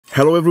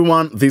Hello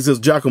everyone, this is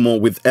Giacomo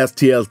with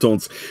STL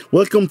Tones.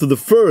 Welcome to the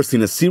first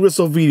in a series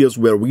of videos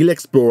where we'll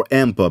explore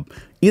AmpHub,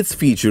 its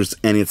features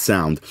and its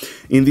sound.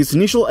 In this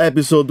initial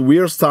episode we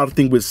are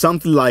starting with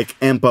something like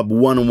AmpHub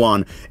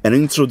 101, an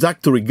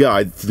introductory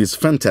guide to this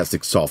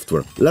fantastic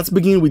software. Let's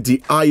begin with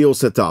the I/O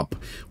setup.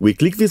 We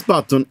click this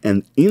button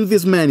and in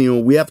this menu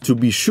we have to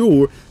be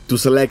sure to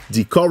select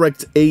the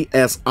correct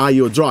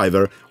ASIO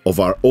driver of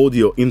our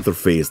audio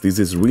interface. This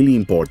is really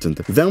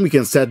important. Then we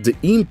can set the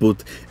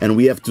input, and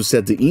we have to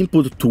set the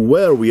input to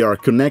where we are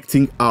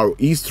connecting our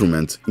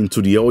instrument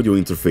into the audio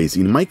interface.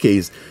 In my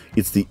case,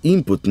 it's the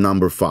input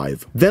number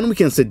 5. Then we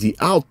can set the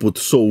output,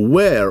 so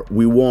where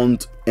we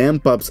want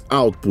AmpHub's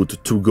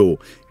output to go.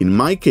 In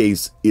my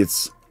case,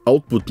 it's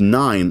output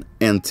 9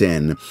 and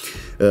 10.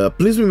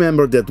 Please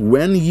remember that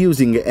when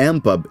using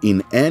AmpHub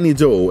in any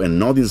DAW and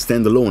not in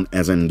Standalone,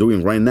 as I'm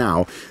doing right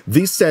now,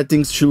 these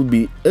settings should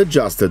be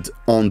adjusted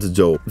on the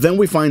DAW. Then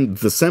we find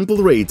the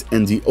sample rate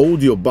and the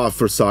audio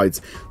buffer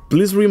size.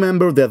 Please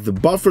remember that the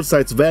buffer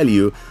size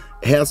value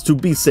has to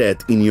be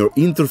set in your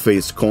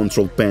interface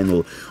control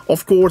panel.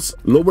 Of course,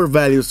 lower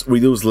values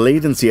reduce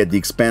latency at the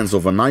expense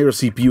of a higher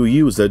CPU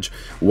usage,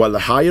 while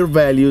higher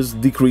values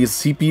decrease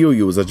CPU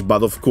usage,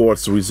 but of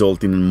course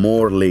result in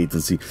more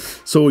latency.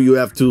 So you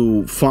have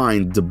to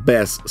find the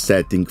best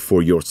setting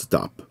for your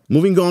setup.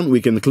 Moving on,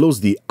 we can close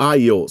the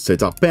I/O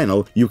setup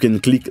panel. You can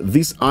click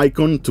this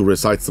icon to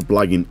resize the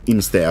plugin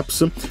in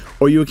steps,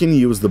 or you can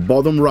use the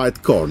bottom right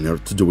corner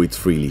to do it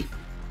freely.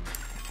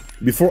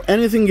 Before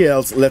anything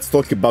else, let's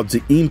talk about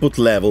the input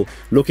level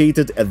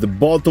located at the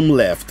bottom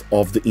left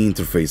of the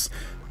interface.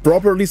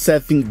 Properly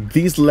setting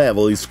this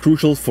level is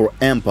crucial for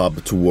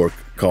AmpHub to work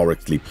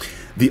correctly.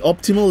 The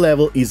optimal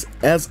level is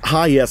as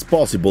high as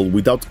possible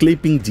without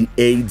clipping the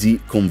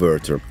AD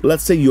converter.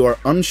 Let's say you are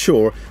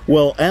unsure,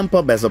 well,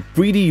 AmpHub has a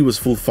pretty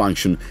useful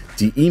function,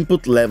 the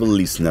input level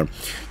listener.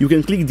 You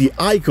can click the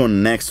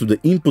icon next to the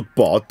input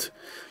pot.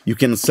 You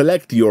can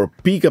select your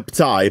pickup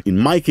type. In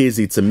my case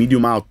it's a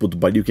medium output,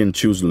 but you can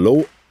choose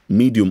low,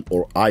 medium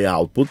or high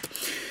output.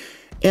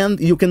 And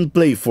you can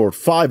play for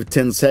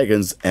 5-10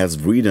 seconds as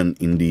written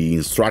in the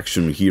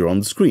instruction here on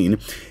the screen,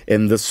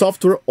 and the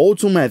software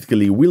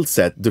automatically will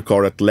set the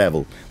correct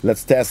level.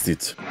 Let's test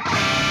it.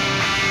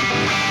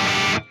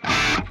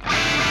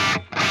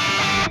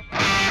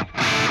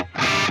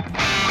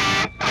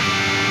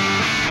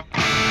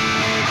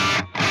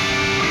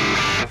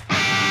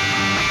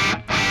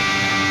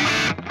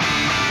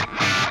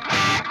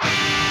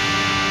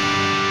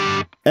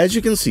 As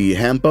you can see,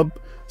 AmpHub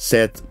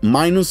set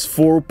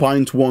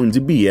 -4.1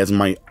 dB as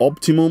my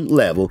optimum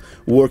level,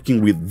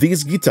 working with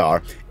this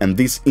guitar and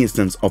this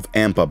instance of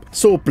AmpHub.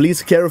 So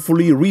please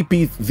carefully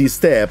repeat this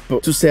step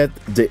to set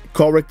the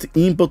correct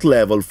input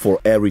level for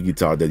every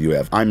guitar that you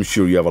have. I'm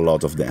sure you have a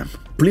lot of them.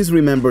 Please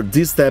remember,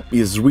 this step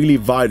is really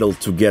vital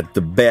to get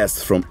the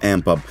best from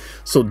AmpHub,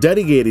 so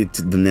dedicate it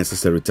the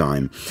necessary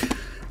time.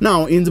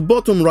 Now, in the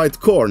bottom right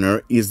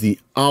corner is the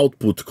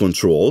output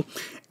control,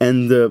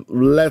 and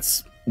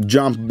let's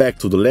jump back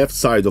to the left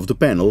side of the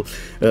panel.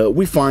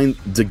 We find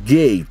the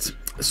gate.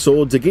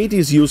 So the gate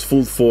is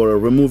useful for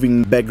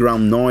removing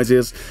background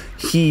noises,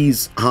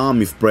 hiss,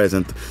 hum if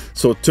present.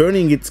 So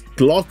turning it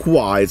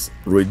clockwise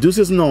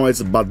reduces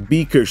noise, but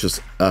be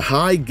cautious. A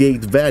high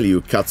gate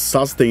value cuts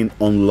sustain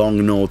on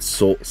long notes,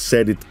 so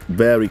set it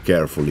very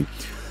carefully.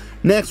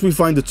 Next we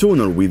find the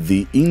tuner with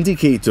the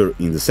indicator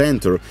in the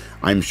center.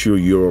 I'm sure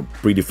you're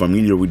pretty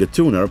familiar with the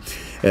tuner.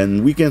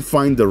 And we can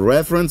find the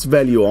reference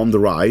value on the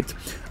right,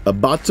 a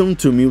button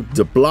to mute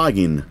the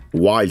plugin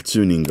while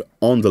tuning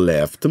on the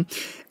left,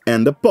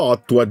 and a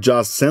pot to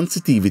adjust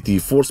sensitivity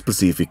for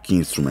specific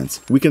instruments.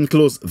 We can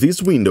close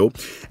this window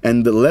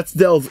and let's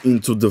delve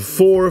into the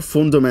 4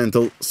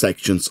 fundamental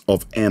sections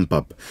of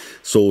AmpHub.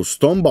 So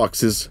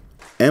StompBoxes,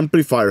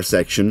 Amplifier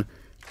Section,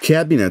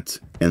 Cabinet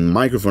and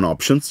microphone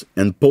options,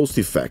 and post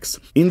effects.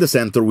 In the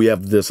center we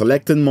have the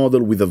selected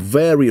model with a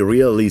very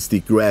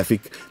realistic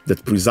graphic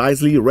that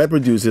precisely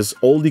reproduces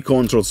all the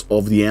controls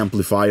of the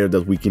amplifier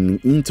that we can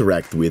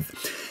interact with.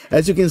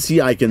 As you can see,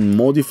 I can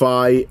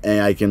modify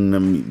and I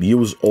can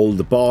use all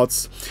the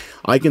pots.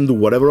 I can do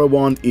whatever I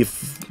want. If,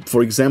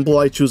 for example,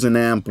 I choose an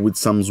amp with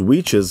some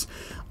switches,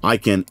 I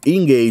can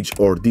engage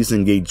or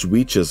disengage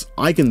switches.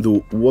 I can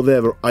do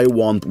whatever I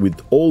want with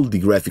all the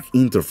graphic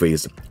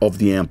interface of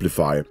the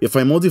amplifier. If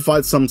I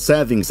modified some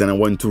settings and I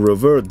want to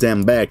revert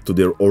them back to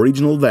their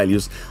original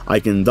values, I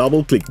can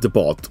double click the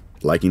pot,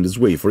 like in this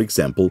way, for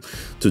example,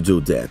 to do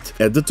that.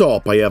 At the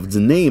top I have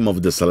the name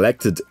of the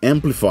selected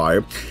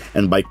amplifier,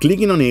 and by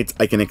clicking on it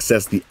I can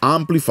access the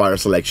Amplifier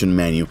Selection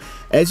menu.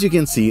 As you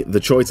can see, the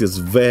choice is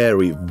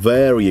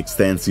very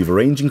extensive,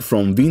 ranging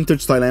from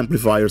vintage style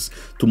amplifiers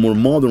to more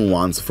modern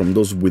ones, from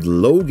those with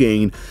low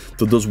gain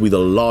to those with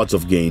a lot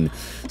of gain.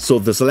 So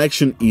the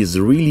selection is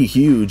really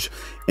huge,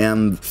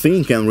 and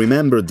think and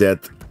remember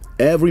that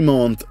every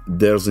month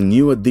there's a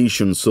new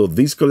addition, so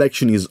this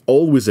collection is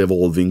always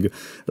evolving,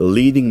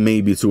 leading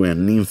maybe to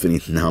an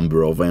infinite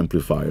number of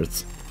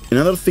amplifiers.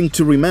 Another thing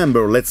to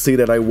remember, let's say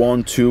that I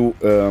want to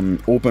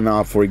open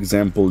up, for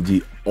example,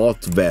 the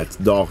Hot Vet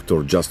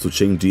Doctor just to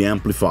change the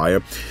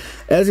amplifier.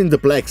 As in the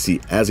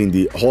Plexi, as in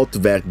the Hot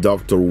Vet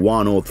Doctor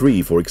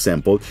 103 for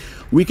example,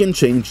 we can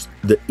change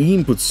the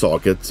input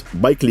socket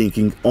by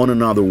clicking on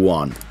another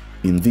one.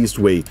 In this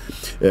way,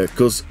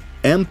 because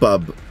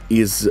AmpHub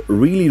is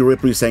really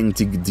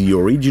representing the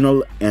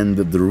original and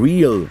the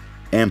real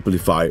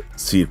amplifier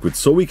circuit,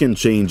 so we can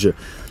change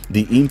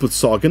the input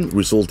socket,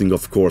 resulting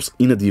of course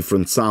in a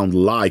different sound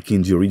like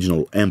in the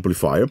original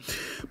amplifier,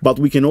 but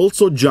we can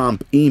also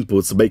jump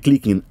inputs by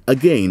clicking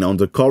again on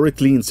the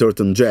correctly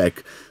inserted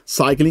jack,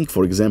 cycling,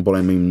 for example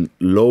I'm in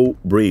low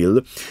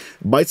brill,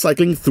 by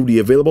cycling through the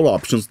available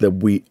options that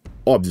we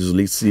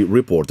obviously see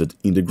reported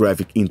in the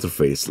graphic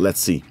interface.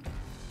 Let's see,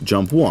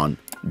 jump 1,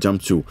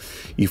 jump 2.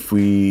 If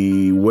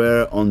we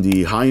were on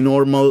the high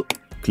normal,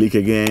 click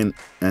again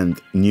and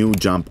new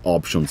jump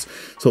options.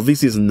 So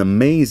this is an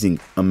amazing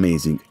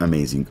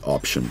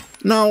option.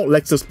 Now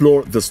let's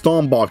explore the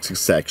StompBox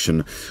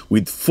section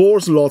with 4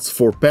 slots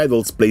for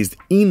pedals placed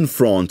in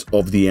front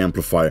of the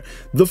amplifier.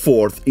 The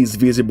 4th is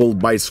visible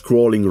by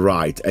scrolling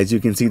right. As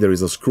you can see, there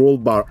is a scroll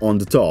bar on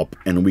the top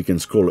and we can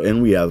scroll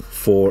and we have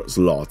 4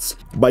 slots.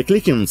 By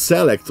clicking on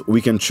select,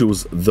 we can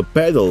choose the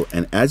pedal,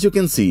 and as you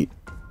can see,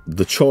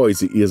 the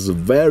choice is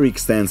very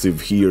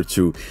extensive here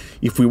too.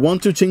 If we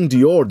want to change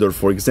the order,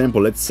 for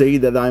example, let's say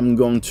that I'm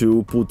going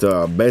to put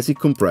a basic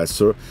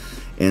compressor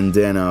and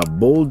then a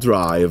ball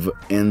drive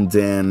and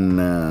then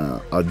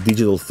a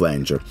digital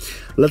flanger.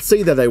 Let's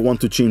say that I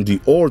want to change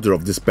the order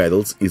of these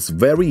pedals. It's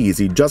very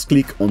easy, just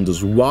click on the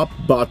swap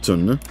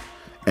button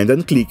and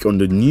then click on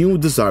the new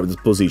desired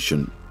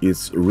position.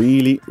 It's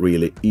really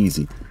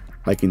easy.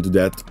 I can do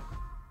that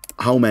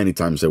how many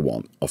times I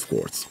want, of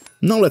course.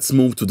 Now let's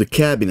move to the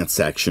cabinet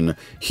section.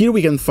 Here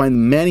we can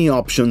find many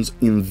options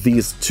in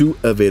these 2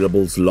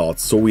 available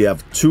slots, so we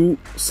have 2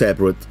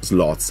 separate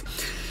slots.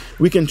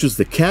 We can choose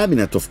the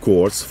cabinet, of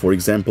course, for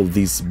example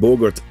this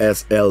Bogart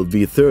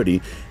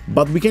SL-V30,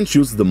 but we can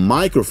choose the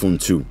microphone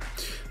too.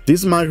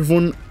 This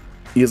microphone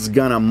is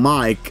gonna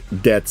mic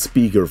that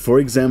speaker, for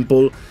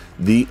example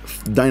the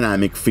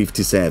Dynamic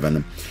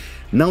 57.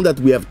 Now that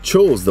we have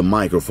chose the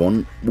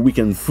microphone, we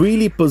can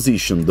freely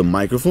position the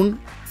microphone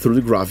through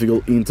the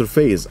graphical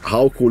interface.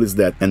 How cool is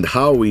that, and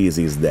how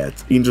easy is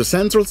that? In the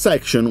central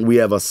section we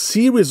have a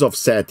series of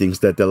settings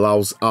that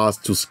allows us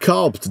to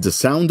sculpt the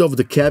sound of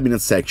the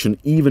cabinet section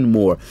even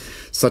more,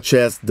 such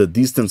as the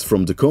distance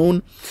from the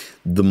cone,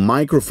 the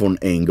microphone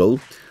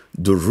angle,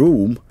 the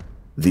room,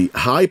 the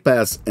high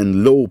pass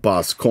and low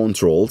pass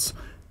controls,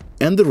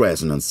 and the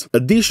resonance.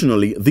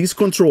 Additionally, these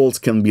controls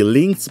can be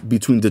linked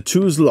between the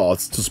 2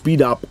 slots to speed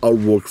up our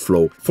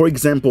workflow. For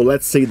example,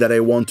 let's say that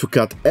I want to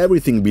cut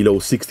everything below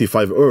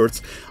 65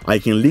 Hz, I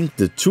can link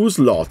the 2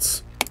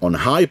 slots on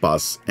high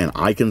pass and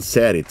I can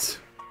set it.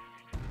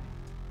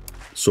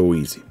 So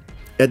easy.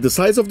 At the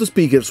sides of the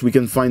speakers we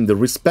can find the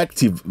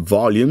respective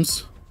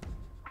volumes,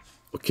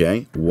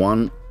 okay,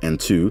 1 and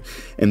 2,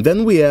 and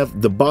then we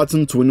have the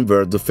button to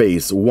invert the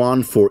phase,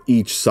 1 for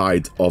each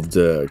side of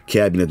the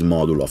cabinet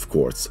module, of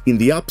course. In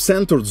the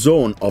up-centered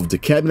zone of the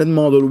cabinet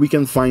module we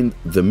can find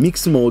the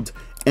mix mode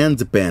and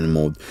the pan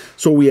mode.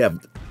 So we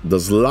have the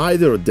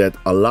slider that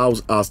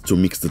allows us to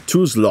mix the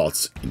 2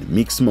 slots in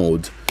mix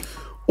mode,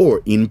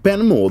 or in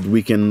pan mode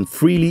we can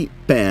freely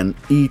pan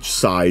each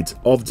side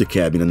of the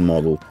cabinet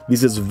model.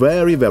 This is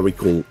very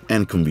cool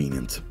and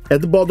convenient. At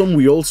the bottom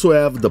we also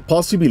have the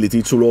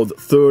possibility to load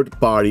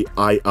third-party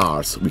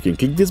IRs. We can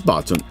click this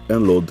button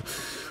and load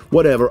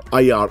whatever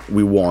IR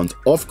we want.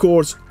 Of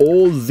course,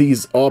 all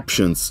these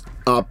options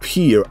up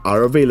here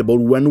are available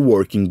when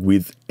working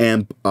with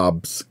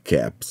AmpHub's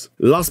caps.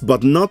 Last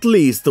but not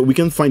least, we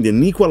can find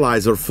an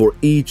equalizer for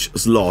each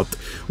slot.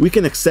 We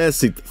can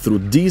access it through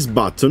this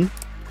button.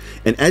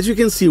 And as you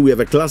can see, we have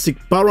a classic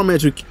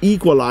parametric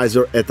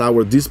equalizer at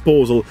our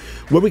disposal,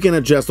 where we can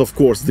adjust, of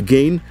course, the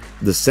gain,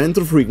 the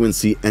center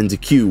frequency and the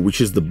Q, which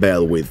is the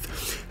bell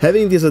width.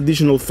 Having this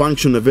additional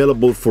function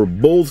available for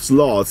both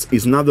slots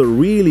is another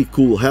really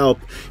cool help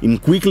in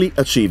quickly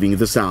achieving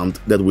the sound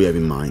that we have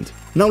in mind.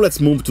 Now let's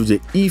move to the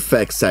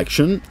effects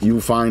section.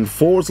 You find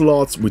 4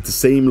 slots with the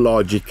same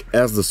logic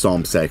as the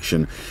StompBox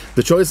section.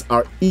 The choices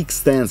are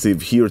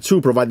extensive here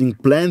too, providing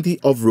plenty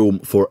of room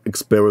for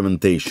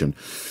experimentation.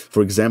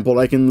 For example,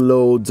 I can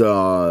load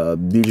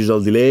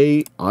digital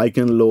delay, I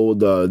can load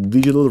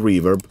digital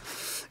reverb,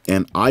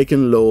 and I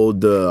can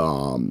load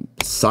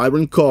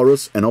siren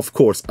chorus, and of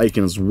course I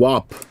can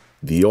swap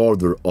the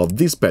order of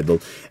this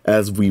pedal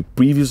as we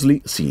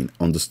previously seen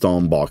on the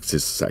StompBoxes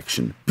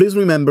section. Please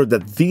remember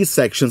that these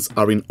sections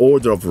are in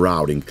order of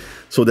routing,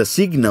 so the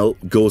signal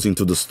goes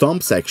into the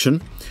StompBox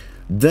section,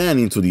 then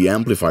into the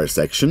Amplifier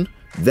section,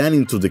 then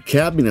into the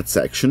cabinet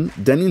section,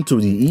 then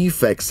into the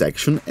effects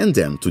section, and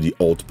then to the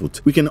output.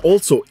 We can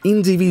also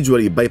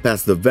individually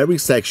bypass the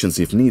various sections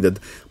if needed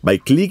by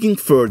clicking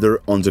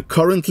further on the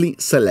currently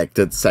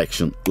selected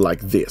section, like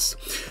this.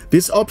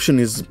 This option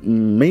is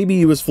maybe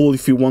useful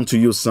if you want to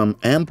use some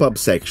AmpHub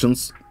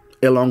sections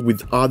along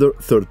with other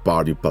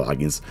third-party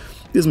plugins.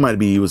 This might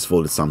be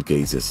useful in some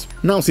cases.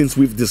 Now, since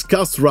we've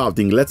discussed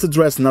routing, let's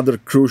address another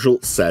crucial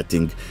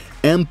setting,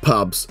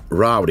 AmpHub's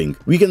routing.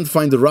 We can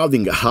find the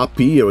routing up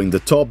here in the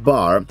top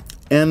bar,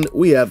 and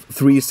we have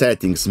three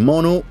settings: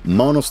 mono,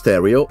 mono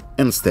stereo,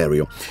 and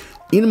stereo.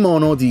 In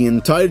mono, the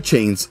entire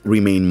chains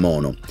remain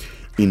mono.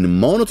 In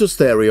mono to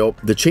stereo,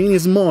 the chain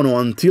is mono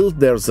until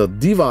there's a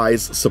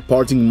device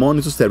supporting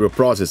mono to stereo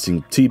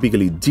processing,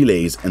 typically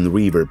delays and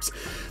reverbs.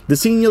 The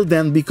signal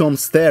then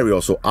becomes stereo,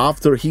 so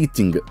after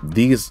hitting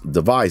these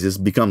devices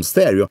becomes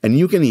stereo, and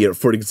you can hear,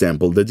 for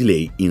example, the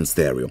delay in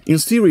stereo. In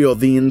stereo,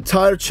 the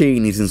entire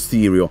chain is in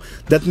stereo.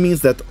 That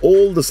means that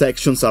all the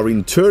sections are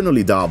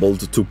internally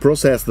doubled to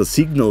process the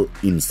signal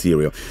in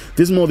stereo.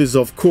 This mode is,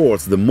 of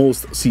course, the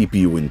most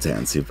CPU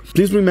intensive.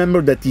 Please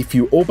remember that if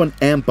you open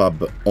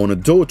AmpHub on a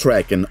DAW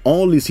track and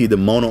only see the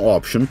mono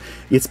option,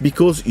 it's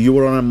because you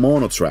are on a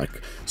mono track,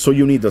 so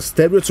you need a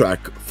stereo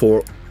track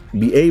for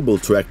be able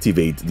to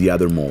activate the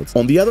other modes.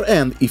 On the other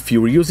hand, if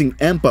you're using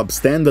AmpHub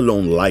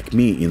standalone like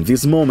me in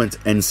this moment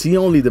and see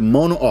only the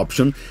mono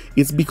option,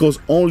 it's because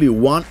only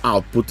one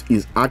output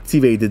is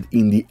activated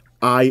in the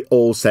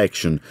I/O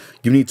section.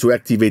 You need to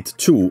activate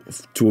two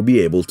to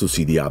be able to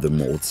see the other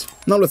modes.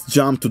 Now let's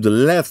jump to the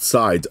left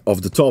side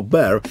of the top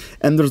bar,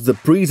 and there's the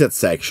preset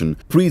section.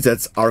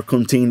 Presets are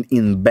contained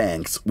in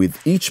banks,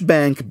 with each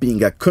bank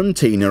being a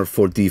container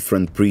for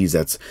different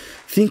presets.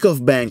 Think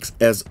of banks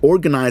as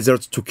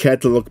organizers to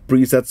catalog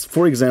presets,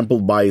 for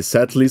example by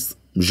setlist,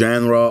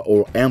 genre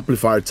or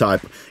amplifier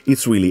type.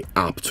 It's really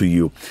up to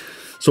you.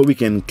 So we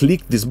can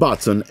click this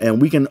button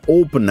and we can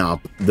open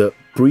up the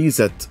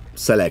preset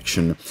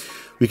selection.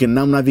 We can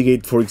now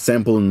navigate, for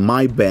example, in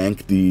my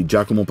bank, the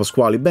Giacomo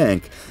Pasquali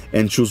bank,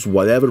 and choose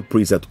whatever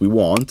preset we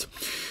want.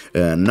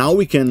 Now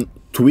we can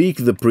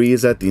tweak the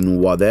preset in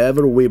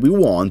whatever way we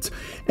want,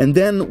 and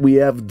then we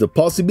have the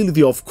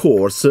possibility, of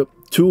course,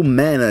 to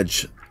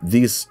manage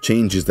these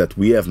changes that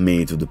we have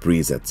made to the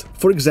presets.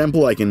 For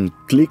example, I can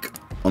click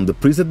on the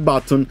preset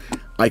button,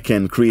 I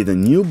can create a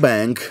new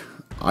bank,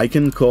 I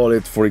can call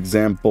it, for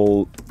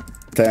example,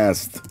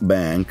 test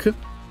bank.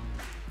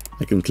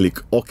 I can click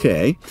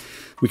OK.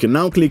 We can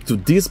now click to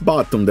this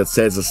button that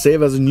says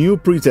save as a new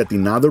preset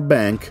in other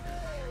bank,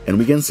 and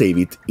we can save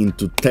it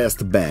into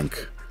test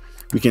bank.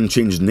 We can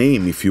change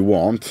name if you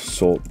want,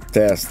 so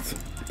test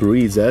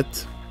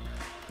preset.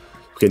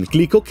 We can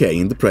click OK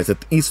and the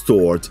preset is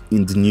stored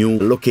in the new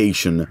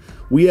location.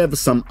 We have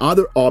some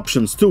other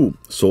options too,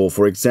 so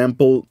for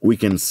example, we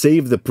can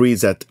save the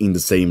preset in the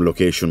same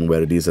location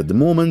where it is at the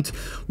moment.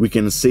 We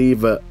can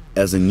save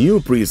as a new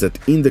preset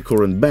in the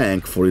current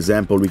bank. For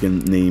example, we can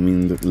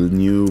name it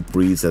new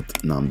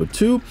preset number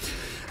 2.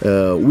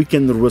 We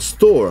can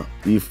restore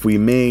if we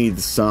made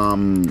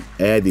some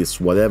edits,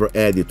 whatever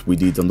edit we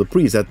did on the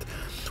preset.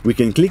 We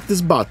can click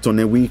this button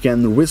and we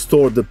can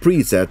restore the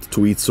preset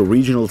to its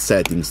original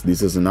settings.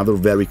 This is another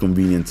very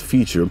convenient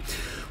feature.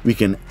 We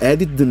can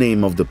edit the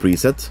name of the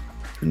preset,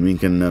 and we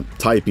can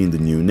type in the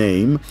new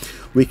name.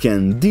 We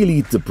can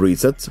delete the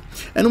preset,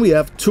 and we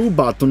have two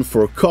buttons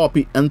for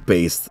copy and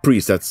paste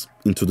presets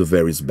into the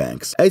various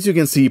banks. As you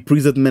can see,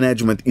 preset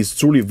management is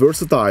truly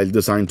versatile,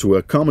 designed to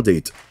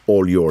accommodate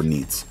all your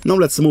needs. Now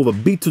let's move a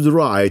bit to the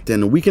right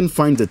and we can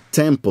find the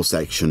tempo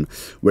section,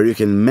 where you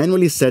can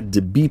manually set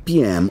the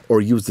BPM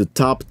or use the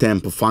top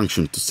tempo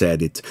function to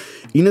set it.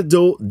 In a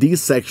DAW,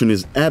 this section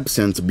is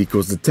absent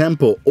because the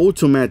tempo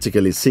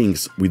automatically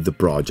syncs with the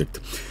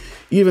project.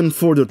 Even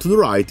further to the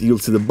right, you'll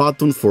see the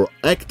button for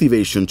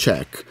activation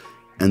check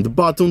and the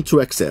button to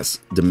access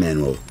the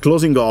manual.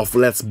 Closing off,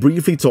 let's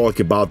briefly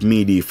talk about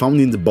MIDI found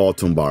in the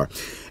bottom bar.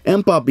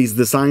 AmpHub is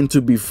designed to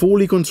be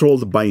fully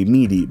controlled by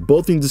MIDI,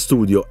 both in the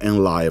studio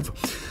and live.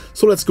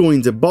 So let's go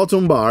in the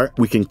bottom bar,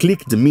 we can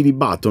click the MIDI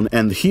button,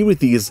 and here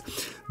it is,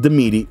 the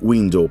MIDI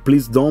window.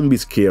 Please don't be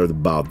scared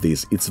about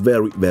this, it's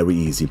very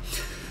easy.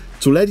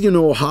 To let you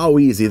know how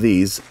easy it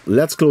is,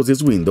 let's close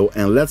this window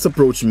and let's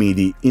approach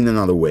MIDI in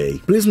another way.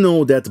 Please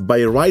know that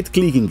by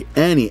right-clicking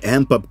any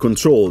AmpHub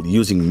control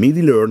using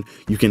MIDI Learn,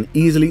 you can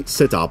easily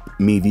set up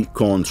MIDI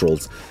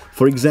controls.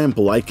 For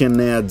example, I can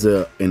add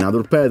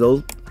another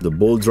pedal, the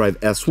ball drive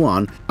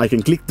S1, I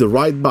can click the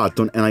right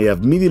button and I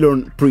have MIDI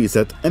Learn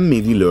preset and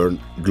MIDI Learn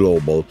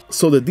global.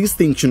 So the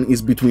distinction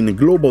is between a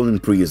global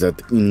and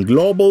preset. In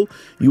global,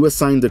 you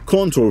assign the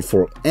control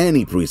for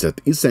any preset.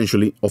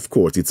 Essentially, of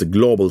course, it's a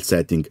global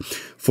setting.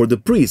 For the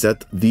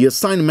preset, the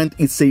assignment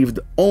is saved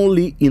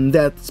only in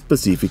that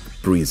specific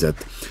preset.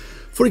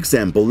 For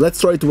example,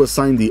 let's try to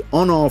assign the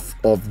on-off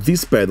of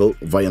this pedal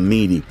via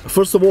MIDI.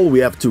 First of all, we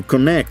have to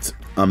connect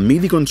a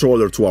MIDI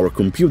controller to our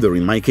computer.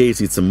 In my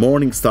case, it's a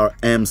Morningstar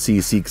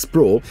MC6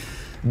 Pro.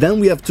 Then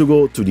we have to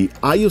go to the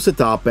I/O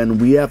setup and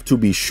we have to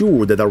be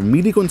sure that our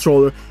MIDI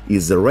controller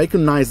is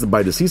recognized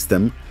by the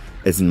system,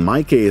 as in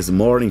my case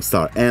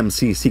Morningstar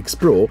MC6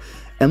 Pro,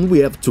 and we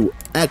have to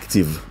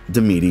activate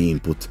the MIDI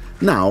input.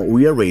 Now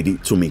we are ready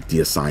to make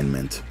the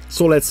assignment.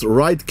 So let's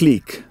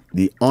right-click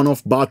the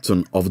on-off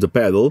button of the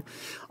pedal.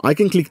 I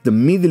can click the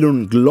MIDI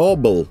Learn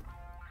Global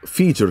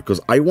feature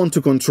because I want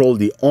to control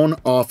the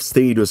on-off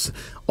status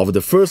of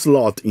the first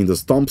slot in the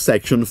Stomp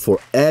section for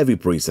every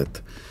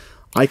preset.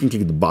 I can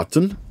click the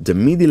button, the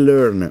MIDI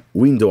Learn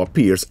window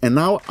appears, and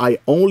now I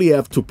only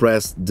have to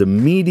press the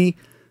MIDI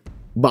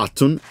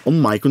button on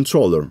my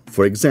controller.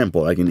 For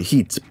example, I can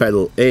hit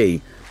pedal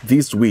A,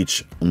 this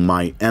switch on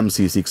my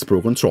MC6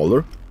 Pro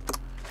controller,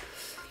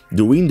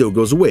 the window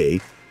goes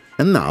away,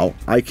 and now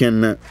I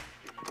can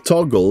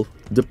toggle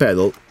the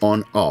pedal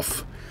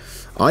on-off.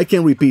 I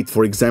can repeat,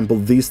 for example,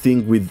 this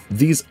thing with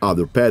this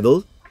other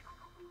pedal,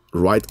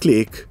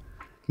 right-click,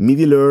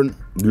 MIDI Learn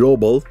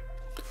Global,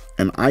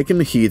 and I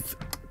can hit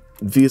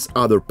this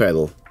other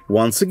pedal.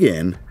 Once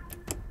again,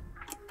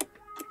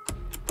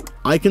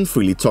 I can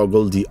freely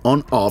toggle the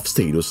on-off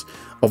status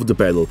of the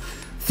pedal.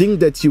 Think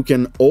that you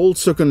can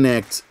also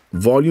connect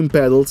volume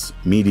pedals,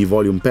 MIDI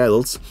volume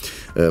pedals.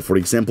 For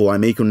example, I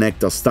may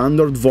connect a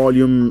standard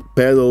volume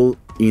pedal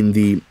in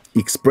the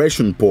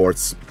expression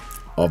ports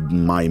of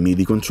my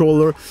MIDI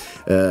controller,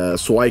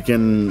 so I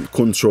can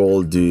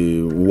control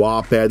the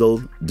wah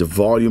pedal, the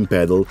volume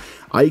pedal.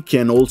 I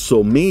can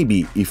also,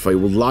 maybe, if I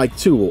would like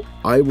to,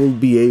 I will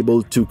be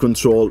able to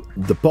control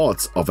the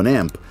pots of an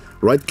amp.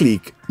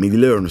 Right-click, MIDI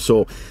Learn.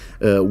 So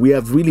we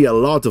have really a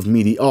lot of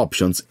MIDI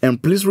options,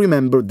 and please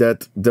remember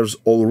that there's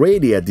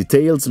already a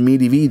detailed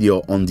MIDI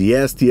video on the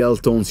STL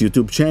Tones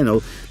YouTube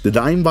channel that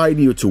I invite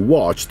you to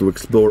watch to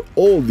explore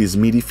all these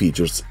MIDI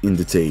features in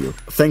detail.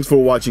 Thanks for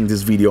watching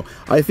this video.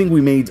 I think we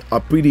made a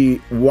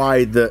pretty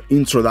wide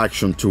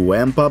introduction to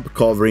AmpHub,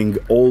 covering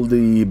all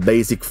the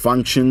basic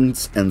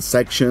functions and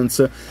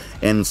sections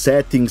and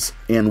settings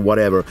and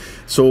whatever.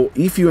 So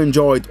if you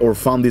enjoyed or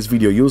found this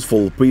video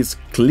useful, please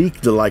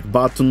click the like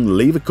button,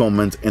 leave a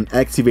comment and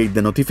activate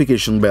the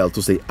notification bell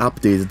to stay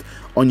updated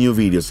on new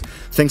videos.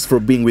 Thanks for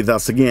being with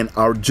us again.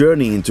 Our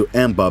journey into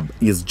AmpHub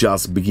is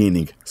just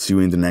beginning. See you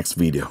in the next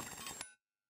video.